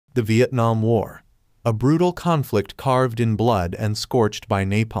The Vietnam War. A brutal conflict carved in blood and scorched by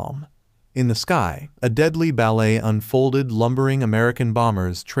napalm. In the sky, a deadly ballet unfolded, lumbering American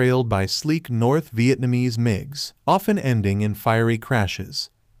bombers trailed by sleek North Vietnamese MiGs, often ending in fiery crashes.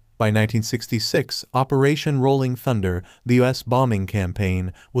 By 1966, Operation Rolling Thunder, the U.S. bombing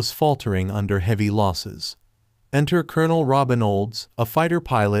campaign, was faltering under heavy losses. Enter Colonel Robin Olds, a fighter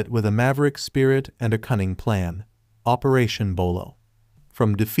pilot with a maverick spirit and a cunning plan. Operation Bolo.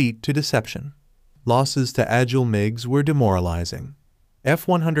 From defeat to deception. Losses to agile MiGs were demoralizing.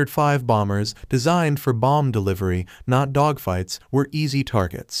 F-105 bombers, designed for bomb delivery, not dogfights, were easy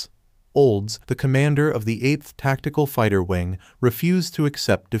targets. Olds, the commander of the 8th Tactical Fighter Wing, refused to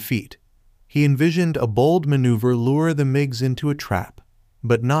accept defeat. He envisioned a bold maneuver lure the MiGs into a trap,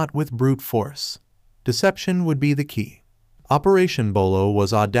 but not with brute force. Deception would be the key. Operation Bolo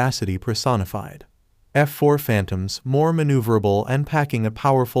was audacity personified. F-4 Phantoms, more maneuverable and packing a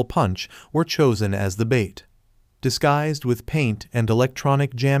powerful punch, were chosen as the bait. Disguised with paint and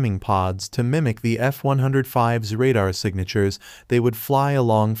electronic jamming pods to mimic the F-105's radar signatures, they would fly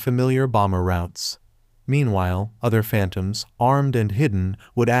along familiar bomber routes. Meanwhile, other Phantoms, armed and hidden,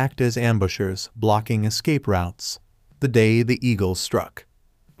 would act as ambushers, blocking escape routes. The day the Eagle struck.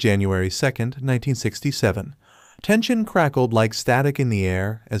 January 2, 1967. Tension crackled like static in the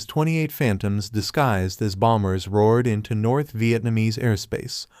air as 28 Phantoms disguised as bombers roared into North Vietnamese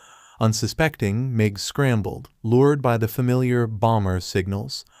airspace. Unsuspecting, MiGs scrambled, lured by the familiar bomber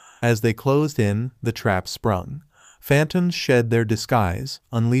signals. As they closed in, the trap sprung. Phantoms shed their disguise,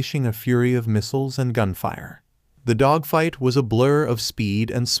 unleashing a fury of missiles and gunfire. The dogfight was a blur of speed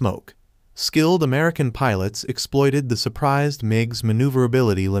and smoke. Skilled American pilots exploited the surprised MiGs'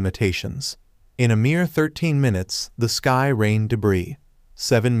 maneuverability limitations. In a mere 13 minutes, the sky rained debris.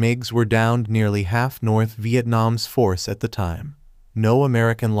 7 MiGs were downed, nearly half North Vietnam's force at the time. No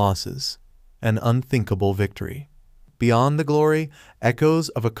American losses. An unthinkable victory. Beyond the glory, echoes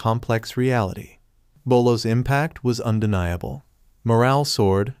of a complex reality. Bolo's impact was undeniable. Morale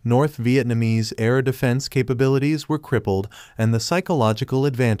soared, North Vietnamese air defense capabilities were crippled, and the psychological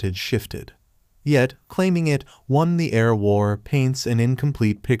advantage shifted. Yet, claiming it won the air war paints an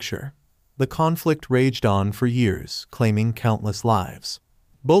incomplete picture. The conflict raged on for years, claiming countless lives.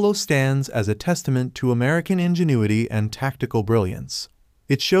 Bolo stands as a testament to American ingenuity and tactical brilliance.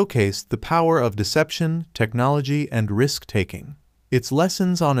 It showcased the power of deception, technology, and risk-taking. Its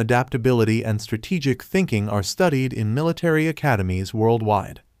lessons on adaptability and strategic thinking are studied in military academies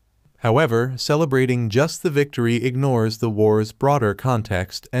worldwide. However, celebrating just the victory ignores the war's broader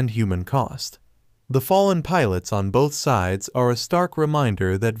context and human cost. The fallen pilots on both sides are a stark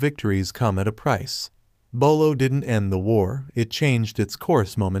reminder that victories come at a price. Bolo didn't end the war, it changed its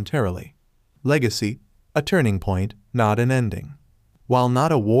course momentarily. Legacy, a turning point, not an ending. While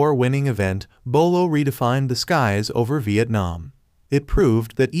not a war-winning event, Bolo redefined the skies over Vietnam. It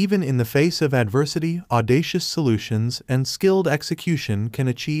proved that even in the face of adversity, audacious solutions and skilled execution can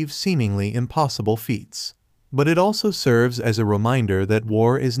achieve seemingly impossible feats. But it also serves as a reminder that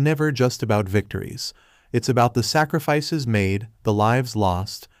war is never just about victories. It's about the sacrifices made, the lives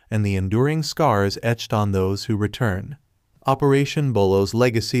lost, and the enduring scars etched on those who return. Operation Bolo's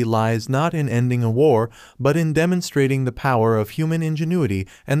legacy lies not in ending a war, but in demonstrating the power of human ingenuity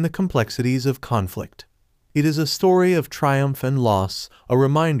and the complexities of conflict. It is a story of triumph and loss, a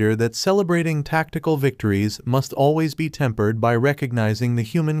reminder that celebrating tactical victories must always be tempered by recognizing the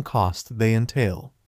human cost they entail.